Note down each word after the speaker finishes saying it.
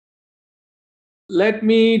let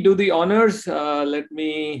me do the honors. Let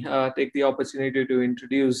me take the opportunity to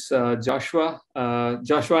introduce Joshua.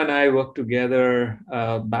 Joshua and I worked together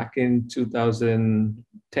back in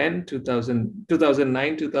 2010,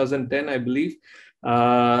 2009, 2010, I believe.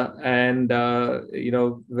 When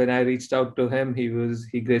I reached out to him,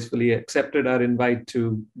 he gracefully accepted our invite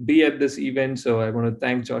to be at this event. So I want to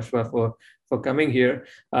thank Joshua for coming here.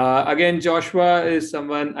 Again, Joshua is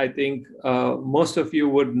someone I think most of you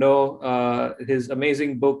would know. His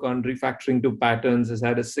amazing book on refactoring to patterns has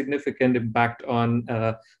had a significant impact on,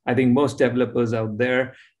 I think, most developers out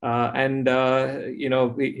there. You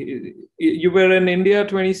were in India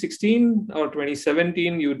 2016 or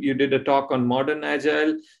 2017. You did a talk on modern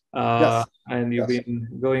Agile. Yes. And you've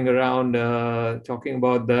been going around talking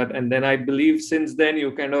about that. And then I believe since then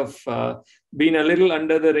you kind of been a little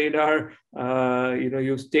under the radar.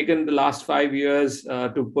 You've taken the last 5 years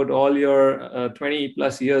to put all your 20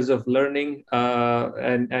 plus years of learning,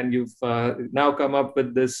 and you've now come up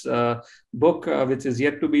with this book, which is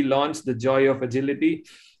yet to be launched, The Joy of Agility.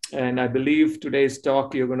 And I believe today's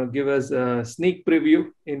talk, you're going to give us a sneak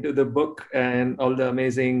preview into the book and all the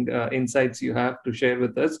amazing insights you have to share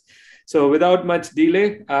with us. So without much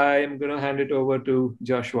delay, I'm going to hand it over to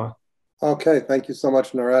Joshua. Okay, thank you so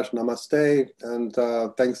much, Naresh. Namaste, and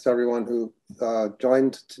thanks to everyone who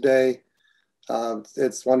joined today.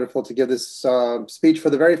 It's wonderful to give this speech for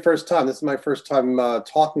the very first time. This is my first time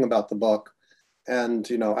talking about the book, and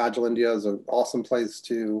Agile India is an awesome place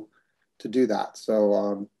to do that.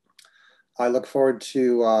 So I look forward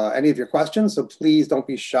to any of your questions. So please don't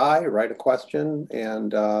be shy. Write a question,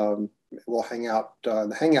 and we'll hang out in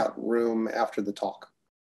the hangout room after the talk.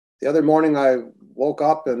 The other morning, I woke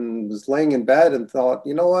up and was laying in bed and thought,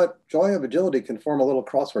 you know what? Joy of Agility can form a little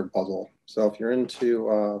crossword puzzle. So if you're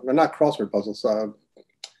into, not crossword puzzles,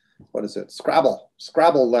 what is it?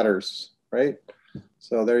 Scrabble letters, right?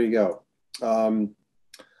 So there you go.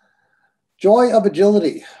 Joy of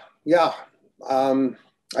Agility. Yeah.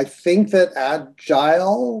 I think that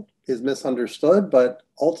Agile is misunderstood, but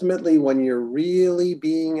ultimately when you're really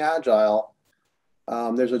being Agile,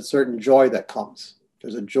 there's a certain joy that comes.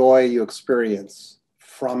 There's a joy you experience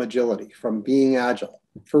from agility, from being agile,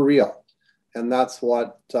 for real. And that's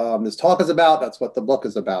what this talk is about. That's what the book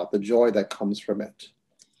is about, the joy that comes from it.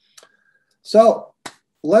 So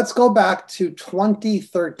let's go back to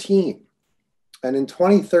 2013. And in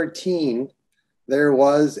 2013, there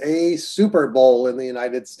was a Super Bowl in the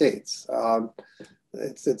United States.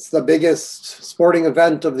 It's the biggest sporting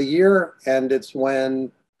event of the year, and it's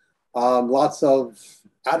when lots of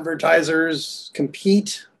advertisers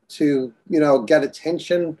compete to get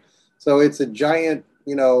attention. So it's a giant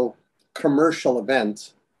commercial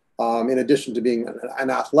event in addition to being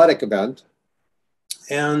an athletic event.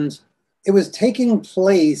 And it was taking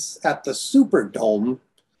place at the Superdome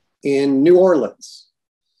in New Orleans.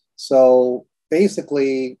 So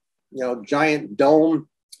basically, giant dome.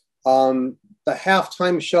 The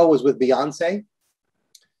halftime show was with Beyonce,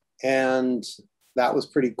 and that was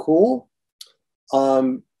pretty cool.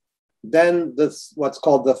 Then what's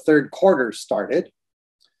called the third quarter started.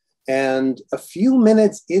 And a few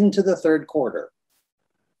minutes into the third quarter,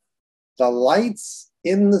 the lights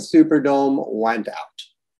in the Superdome went out.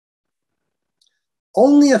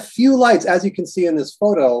 Only a few lights, as you can see in this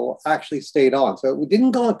photo, actually stayed on. So it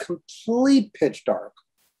didn't go complete pitch dark,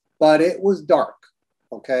 but it was dark,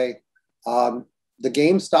 okay? The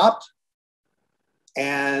game stopped,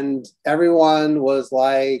 and everyone was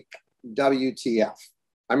like, WTF.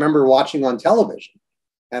 I remember watching on television,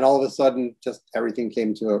 and all of a sudden, just everything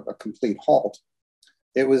came to a complete halt.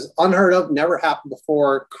 It was unheard of, never happened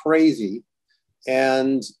before, crazy.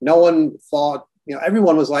 And no one thought,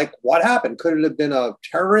 everyone was like, what happened? Could it have been a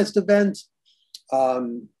terrorist event? Are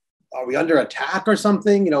we under attack or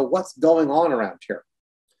something? What's going on around here?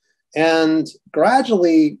 And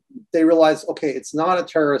gradually they realized, okay, it's not a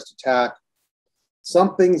terrorist attack.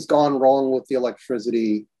 Something's gone wrong with the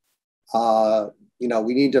electricity.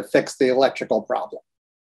 We need to fix the electrical problem.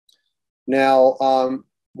 Now,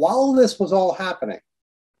 while this was all happening,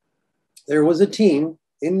 there was a team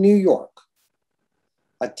in New York,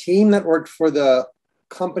 a team that worked for the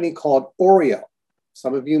company called Oreo.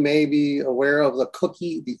 Some of you may be aware of the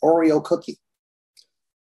Oreo cookie.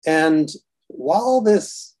 And while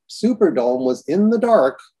this Superdome was in the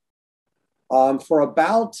dark for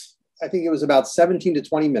about, I think it was about 17 to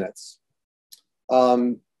 20 minutes,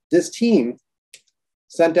 this team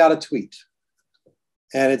sent out a tweet,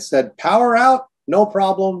 and it said, power out, no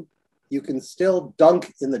problem. You can still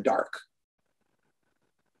dunk in the dark.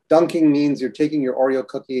 Dunking means you're taking your Oreo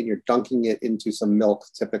cookie and you're dunking it into some milk,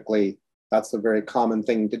 typically. That's a very common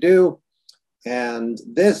thing to do. And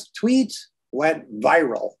this tweet went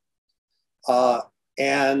viral.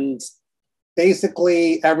 And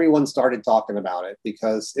basically everyone started talking about it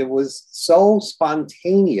because it was so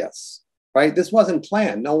spontaneous, right? This wasn't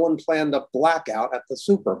planned. No one planned a blackout at the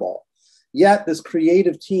Super Bowl. Yet this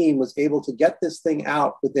creative team was able to get this thing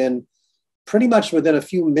out pretty much within a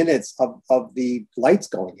few minutes of the lights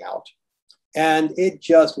going out. And it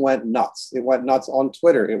just went nuts. It went nuts on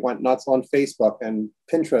Twitter. It went nuts on Facebook and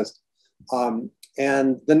Pinterest.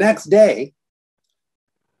 And the next day,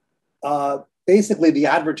 basically the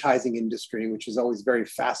advertising industry, which is always very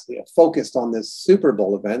focused on this Super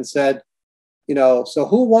Bowl event, said, so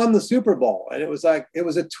who won the Super Bowl? And it was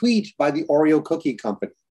a tweet by the Oreo cookie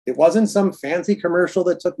company. It wasn't some fancy commercial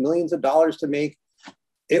that took millions of dollars to make.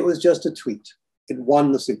 It was just a tweet. It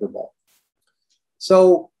won the Super Bowl.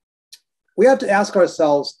 So we have to ask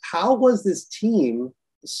ourselves, how was this team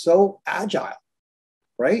so agile,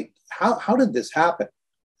 right? How did this happen?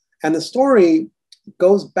 And the story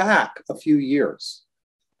goes back a few years.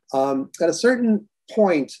 At a certain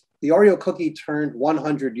point, the Oreo cookie turned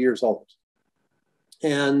 100 years old.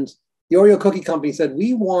 And the Oreo cookie company said,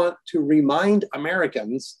 we want to remind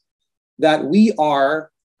Americans that we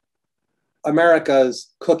are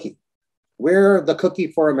America's cookie. We're the cookie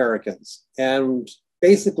for Americans. And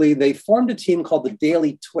basically, they formed a team called the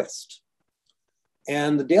Daily Twist.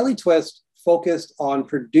 And the Daily Twist focused on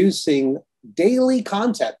producing daily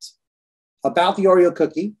content about the Oreo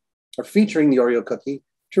cookie, or featuring the Oreo cookie,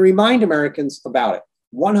 to remind Americans about it.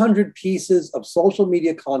 100 pieces of social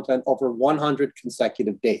media content over 100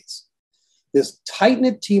 consecutive days. This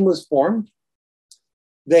tight-knit team was formed.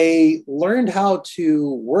 They learned how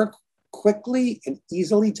to work quickly and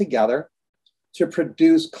easily together to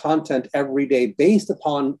produce content every day based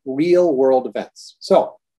upon real-world events.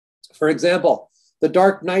 So, for example, The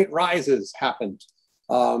Dark Knight Rises happened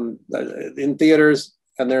in theaters,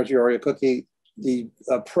 and there's your Oreo cookie. The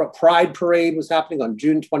Pride Parade was happening on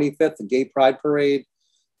June 25th, the Gay Pride Parade.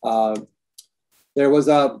 There was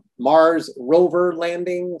a Mars rover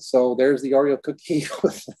landing, so there's the Oreo cookie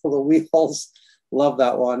with the wheels. Love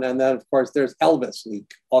that one. And then, of course, there's Elvis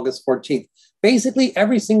Week, August 14th. Basically,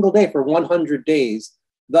 every single day for 100 days,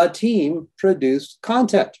 the team produced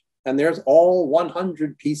content. And there's all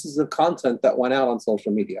 100 pieces of content that went out on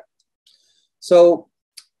social media. So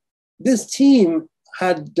this team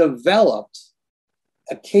had developed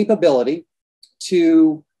a capability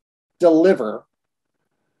to deliver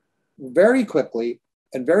very quickly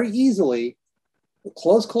and very easily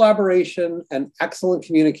close collaboration and excellent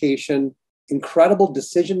communication, incredible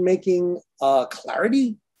decision-making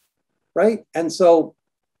clarity, right? And so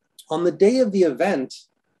on the day of the event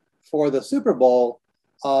for the Super Bowl,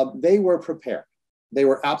 they were prepared. They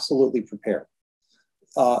were absolutely prepared.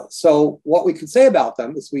 So what we could say about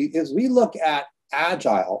them is we look at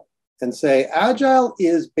Agile and say, Agile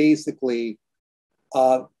is basically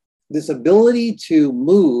this ability to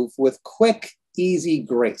move with quick, easy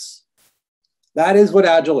grace. That is what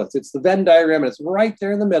Agile is. It's the Venn diagram, and it's right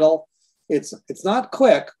there in the middle. It's not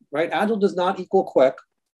quick, right? Agile does not equal quick,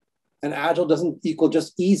 and Agile doesn't equal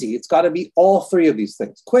just easy. It's got to be all three of these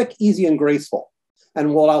things: quick, easy, and graceful.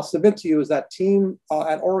 And what I'll submit to you is that team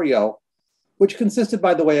at Oreo, which consisted,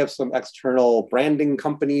 by the way, of some external branding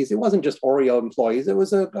companies. It wasn't just Oreo employees. It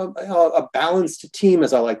was a balanced team,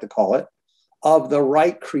 as I like to call it, of the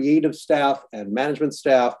right creative staff and management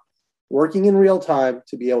staff working in real time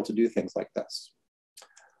to be able to do things like this.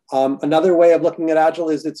 Another way of looking at Agile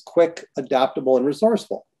is it's quick, adaptable, and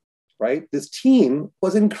resourceful, right? This team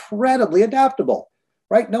was incredibly adaptable,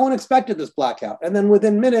 right? No one expected this blackout. And then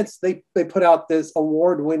within minutes, they put out this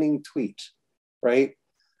award-winning tweet, right?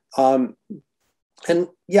 And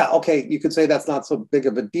yeah, okay, you could say that's not so big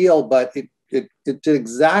of a deal, but it did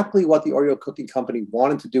exactly what the Oreo cookie company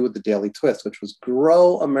wanted to do with the Daily Twist, which was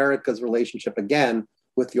grow America's relationship again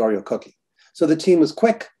with the Oreo cookie. So the team was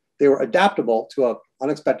quick, they were adaptable to an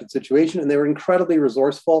unexpected situation, and they were incredibly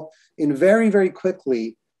resourceful in very, very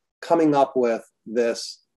quickly coming up with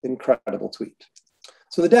this incredible tweet.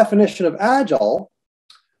 So the definition of Agile,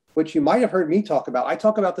 which you might have heard me talk about, I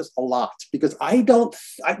talk about this a lot because I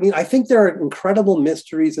think there are incredible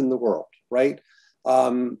mysteries in the world, right?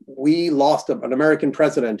 We lost an American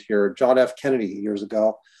president here, John F. Kennedy, years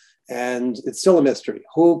ago, and it's still a mystery.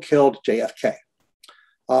 Who killed JFK?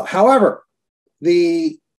 However,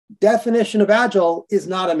 the definition of Agile is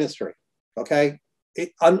not a mystery, okay?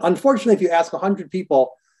 Unfortunately, if you ask 100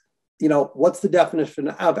 people, what's the definition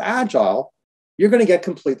of Agile, you're going to get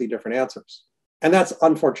completely different answers. And that's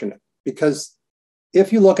unfortunate because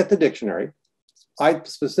if you look at the dictionary, I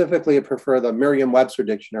specifically prefer the Merriam-Webster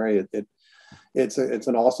dictionary. It's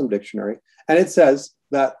an awesome dictionary. And it says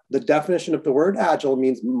that the definition of the word agile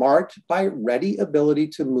means marked by ready ability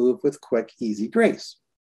to move with quick, easy grace,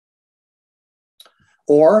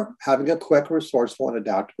 or having a quick, resourceful, and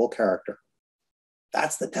adaptable character.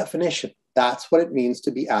 That's the definition. That's what it means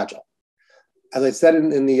to be agile. As I said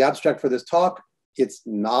in the abstract for this talk, it's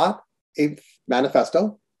not a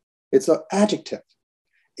manifesto. It's an adjective.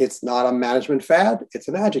 It's not a management fad. It's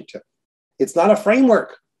an adjective. It's not a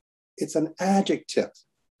framework. It's an adjective.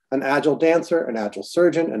 An agile dancer, an agile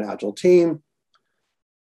surgeon, an agile team,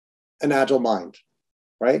 an agile mind,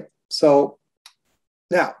 right? So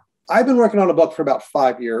now, I've been working on a book for about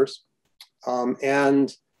 5 years,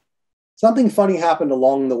 and something funny happened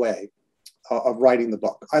along the way of writing the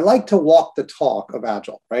book. I like to walk the talk of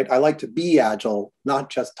Agile, right? I like to be Agile, not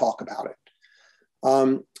just talk about it.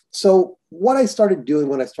 So what I started doing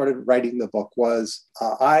when I started writing the book was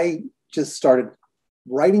I just started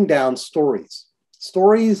writing down stories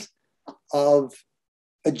of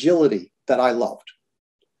agility that I loved,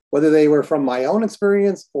 whether they were from my own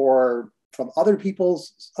experience or from other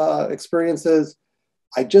people's experiences.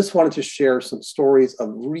 I just wanted to share some stories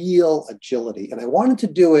of real agility. And I wanted to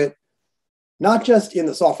do it not just in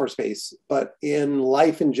the software space, but in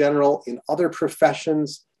life in general, in other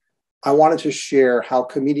professions. I wanted to share how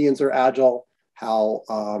comedians are agile, how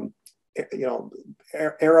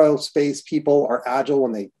aerospace people are agile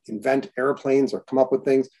when they invent airplanes or come up with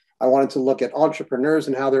things. I wanted to look at entrepreneurs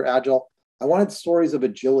and how they're agile. I wanted stories of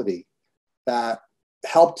agility that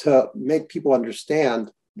help to make people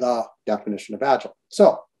understand the definition of agile.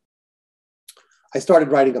 So I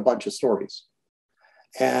started writing a bunch of stories.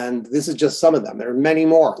 And this is just some of them. There are many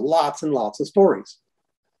more, lots and lots of stories.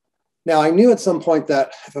 Now, I knew at some point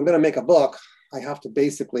that if I'm going to make a book, I have to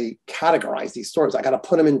basically categorize these stories. I got to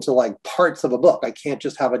put them into like parts of a book. I can't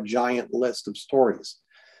just have a giant list of stories.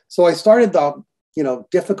 So I started the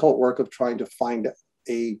difficult work of trying to find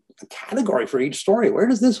a category for each story. Where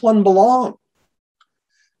does this one belong?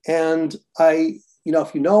 And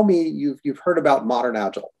if you know me, you've heard about modern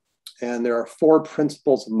Agile. And there are 4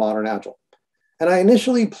 principles of modern Agile. And I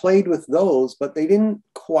initially played with those, but they didn't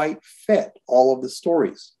quite fit all of the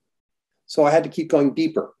stories. So I had to keep going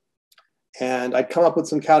deeper. And I'd come up with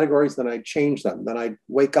some categories, then I'd change them. Then I'd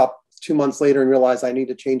wake up 2 months later and realize I need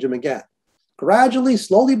to change them again. Gradually,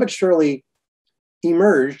 slowly but surely,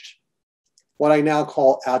 emerged what I now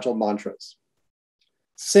call Agile mantras.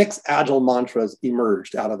 6 Agile mantras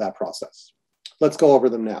emerged out of that process. Let's go over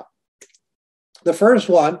them now. The first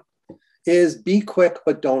one is be quick,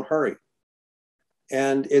 but don't hurry.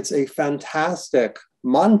 And it's a fantastic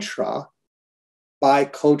mantra by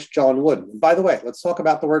Coach John Wooden. By the way, let's talk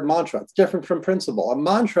about the word mantra. It's different from principle. A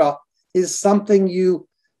mantra is something you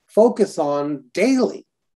focus on daily.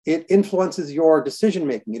 It influences your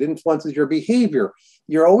decision-making. It influences your behavior.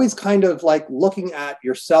 You're always kind of like looking at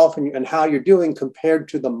yourself and how you're doing compared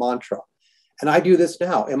to the mantra. And I do this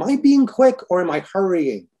now. Am I being quick or am I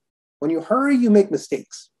hurrying? When you hurry, you make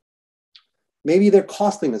mistakes. Maybe they're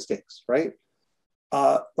costly mistakes, right?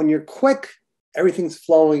 When you're quick, everything's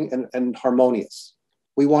flowing and harmonious.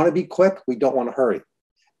 We want to be quick. We don't want to hurry.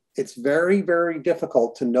 It's very, very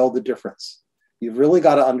difficult to know the difference. You've really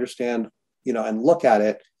got to understand, and look at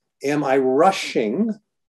it. Am I rushing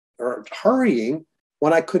or hurrying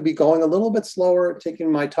when I could be going a little bit slower,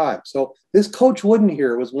 taking my time? So this Coach Wooden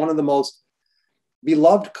here was one of the most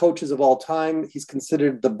beloved coaches of all time. He's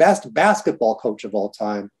considered the best basketball coach of all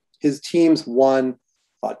time. His teams won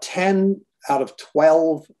 10 out of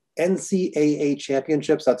 12 NCAA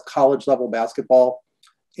championships. That's college level basketball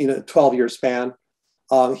in a 12-year span.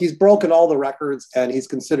 He's broken all the records, and he's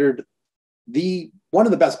considered one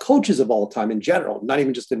of the best coaches of all time in general, not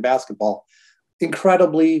even just in basketball.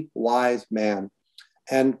 Incredibly wise man.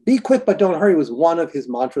 And be quick, but don't hurry was one of his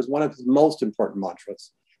mantras, one of his most important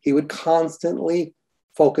mantras. He would constantly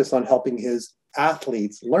focus on helping his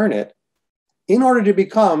athletes learn it in order to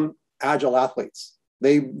become agile athletes.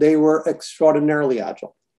 They were extraordinarily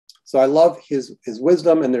agile. So I love his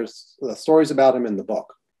wisdom, and there's stories about him in the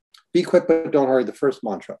book. Be quick, but don't hurry, the first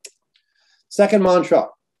mantra. Second mantra,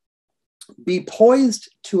 be poised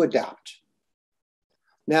to adapt.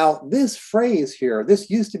 Now, this phrase here, this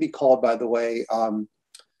used to be called, by the way,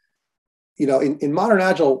 in modern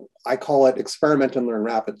Agile, I call it experiment and learn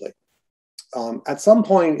rapidly. At some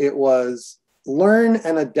point, it was learn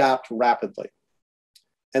and adapt rapidly.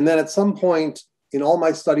 And then at some point, in all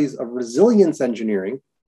my studies of resilience engineering,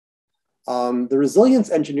 the resilience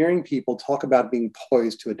engineering people talk about being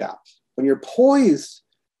poised to adapt. When you're poised,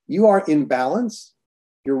 you are in balance,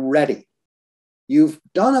 you're ready. You've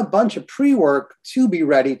done a bunch of pre-work to be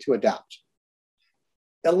ready to adapt.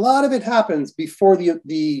 a lot of it happens before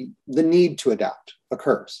the need to adapt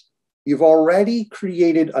occurs. You've already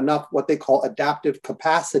created enough what they call adaptive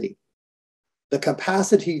capacity, the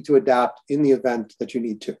capacity to adapt in the event that you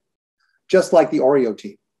need to, just like the Oreo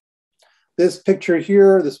team. This picture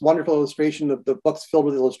here, this wonderful illustration, of the book's filled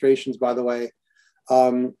with illustrations, by the way.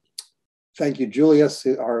 Thank you, Julius,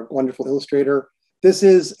 our wonderful illustrator. This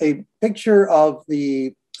is a picture of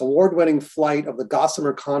the award-winning flight of the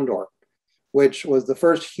Gossamer Condor, which was the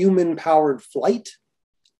first human-powered flight,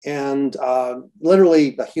 and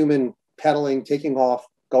literally a human pedaling, taking off,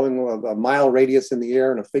 going a mile radius in the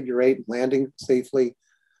air in a figure eight, landing safely.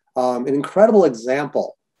 An incredible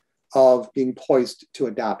example of being poised to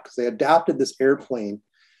adapt, because they adapted this airplane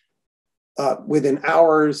within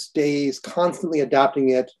hours, days, constantly adapting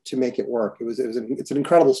it to make it work. It's an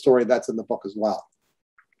incredible story that's in the book as well.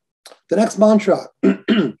 The next mantra,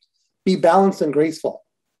 be balanced and graceful.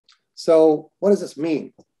 So what does this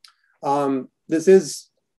mean? This is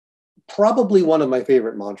probably one of my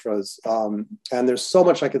favorite mantras, and there's so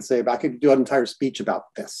much I could say about. I could do an entire speech about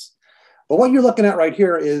this. But what you're looking at right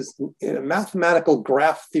here is a mathematical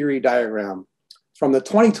graph theory diagram from the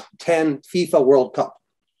 2010 FIFA World Cup,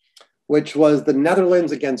 which was the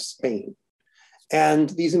Netherlands against Spain. And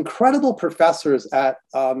these incredible professors at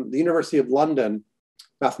the University of London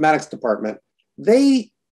mathematics department,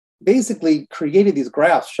 they basically created these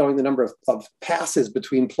graphs showing the number of passes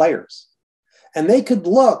between players. And they could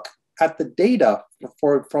look at the data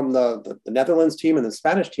from the Netherlands team and the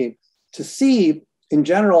Spanish team to see, in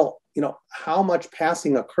general, how much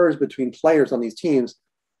passing occurs between players on these teams.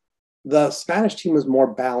 The Spanish team was more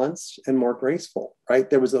balanced and more graceful, right?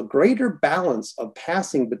 There was a greater balance of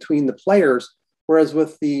passing between the players, whereas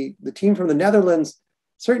with the team from the Netherlands,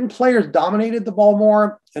 certain players dominated the ball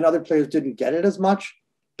more and other players didn't get it as much.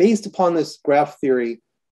 Based upon this graph theory,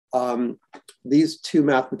 these two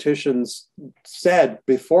mathematicians said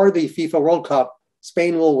before the FIFA World Cup,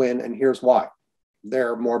 Spain will win, and here's why.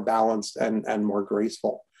 They're more balanced and more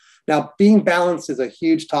graceful. Now, being balanced is a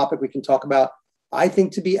huge topic we can talk about. I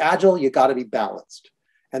think to be agile, you got to be balanced.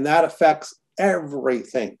 And that affects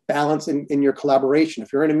everything. Balance in your collaboration.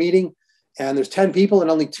 If you're in a meeting and there's 10 people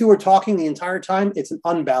and only 2 are talking the entire time, it's an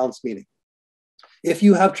unbalanced meeting. If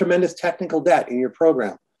you have tremendous technical debt in your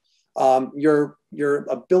program, your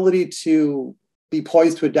ability to be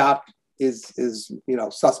poised to adapt is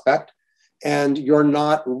suspect, and you're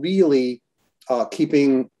not really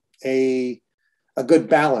keeping a good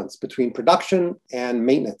balance between production and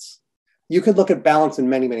maintenance. You could look at balance in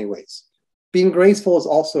many, many ways. Being graceful is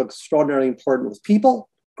also extraordinarily important with people,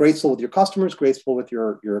 graceful with your customers, graceful with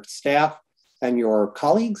your staff and your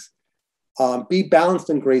colleagues. Be balanced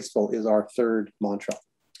and graceful is our third mantra.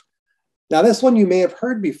 Now, this one you may have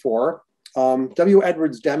heard before. W.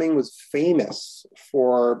 Edwards Deming was famous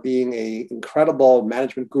for being an incredible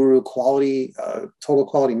management guru, total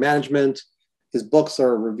quality management. His books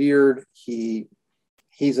are revered.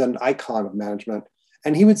 He's an icon of management.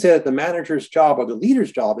 And he would say that the manager's job or the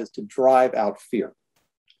leader's job is to drive out fear.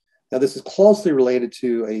 Now, this is closely related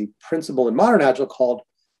to a principle in modern Agile called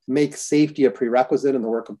make safety a prerequisite in the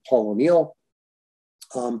work of Paul O'Neill.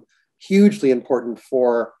 Hugely important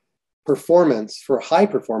for performance, for high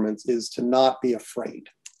performance, is to not be afraid.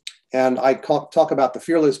 And I talk about the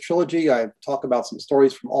Fearless Trilogy. I talk about some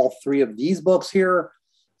stories from all 3 of these books here.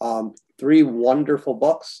 3 wonderful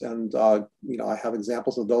books, and I have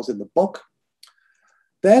examples of those in the book.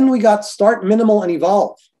 Then we got Start Minimal and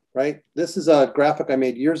Evolve, right? This is a graphic I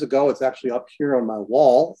made years ago. It's actually up here on my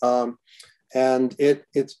wall. And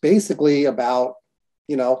it's basically about,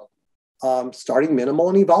 starting minimal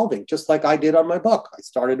and evolving, just like I did on my book. I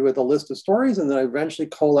started with a list of stories, and then I eventually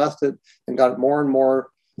coalesced it and got it more and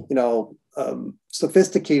more,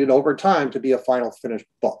 sophisticated over time to be a final finished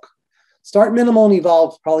book. Start minimal and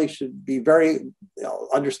evolve probably should be very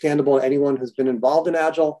understandable to anyone who's been involved in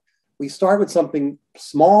Agile. We start with something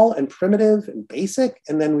small and primitive and basic,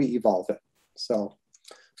 and then we evolve it. So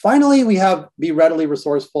finally, we have be readily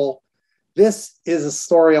resourceful. This is a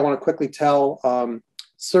story I want to quickly tell.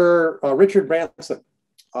 Sir Richard Branson,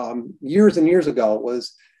 years and years ago,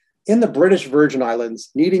 was in the British Virgin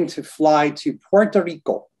Islands needing to fly to Puerto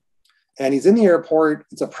Rico. And he's in the airport.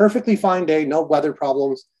 It's a perfectly fine day, no weather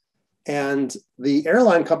problems. And the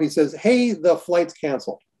airline company says, hey, the flight's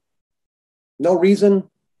canceled. No reason.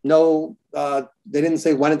 No, they didn't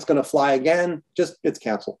say when it's going to fly again, just it's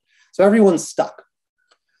canceled. So everyone's stuck.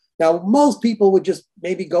 Now, most people would just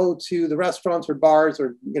maybe go to the restaurants or bars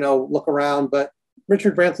or, look around, but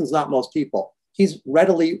Richard Branson's not most people. He's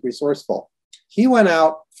readily resourceful. He went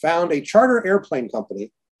out, found a charter airplane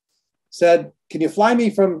company, said, can you fly me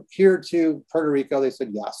from here to Puerto Rico? They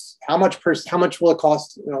said, yes. How much will it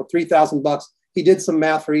cost? $3,000. He did some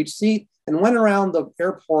math for each seat and went around the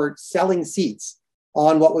airport selling seats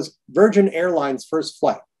on what was Virgin Airlines' first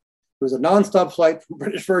flight. It was a nonstop flight from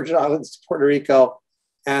British Virgin Islands to Puerto Rico,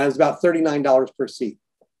 and it was about $39 per seat.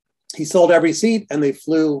 He sold every seat, and they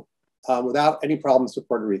flew without any problems to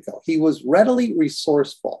Puerto Rico. He was readily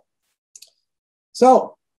resourceful.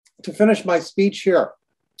 So, to finish my speech here,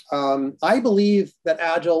 I believe that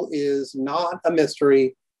Agile is not a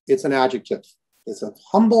mystery, it's an adjective. It's a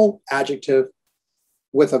humble adjective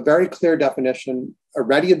with a very clear definition, a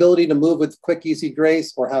ready ability to move with quick, easy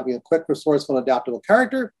grace, or having a quick, resourceful, and adaptable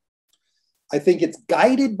character. I think it's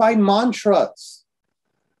guided by mantras.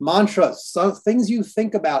 Mantras, so things you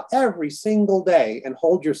think about every single day and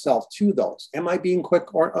hold yourself to those. Am I being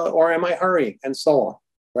quick or am I hurrying? And so on,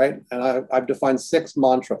 right? And I've defined 6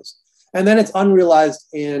 mantras. And then it's realized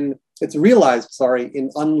in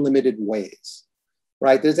unlimited ways,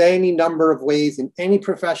 right? There's any number of ways in any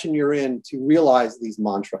profession you're in to realize these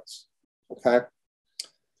mantras, okay?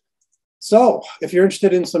 So if you're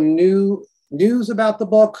interested in some new news about the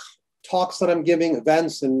book, talks that I'm giving,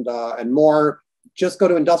 events, and more, just go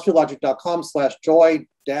to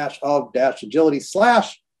industriallogic.com/joy-of-agility/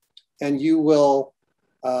 and you will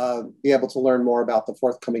be able to learn more about the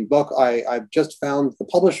forthcoming book. I've just found the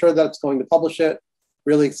publisher that's going to publish it.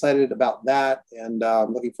 Really excited about that, and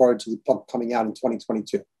looking forward to the book coming out in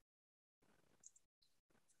 2022.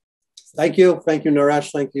 Thank you,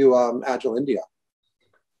 Naresh. Thank you, Agile India.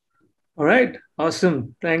 All right,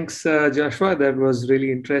 awesome. Thanks, Joshua. That was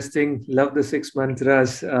really interesting. Love the 6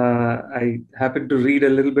 mantras. I happened to read a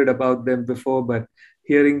little bit about them before, but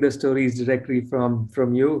hearing the stories directly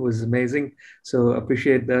from you was amazing. So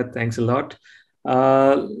appreciate that. Thanks a lot.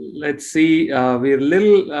 Let's see. We're a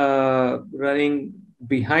little running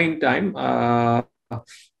behind time.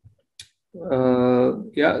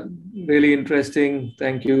 Yeah, really interesting.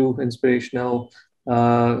 Thank you. Inspirational.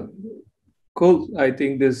 Cool. I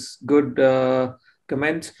think this good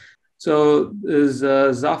comment. So is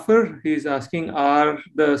Zafar, he's asking, are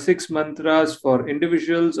the 6 mantras for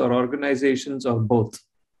individuals or organizations or both?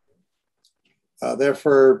 They're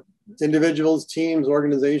for individuals, teams,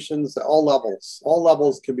 organizations, all levels. All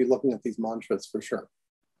levels could be looking at these mantras for sure.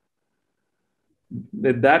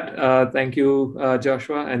 With that, thank you,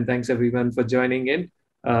 Joshua, and thanks everyone for joining in.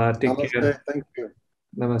 Take Namaste. care. Thank you.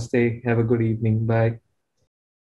 Namaste. Have a good evening. Bye.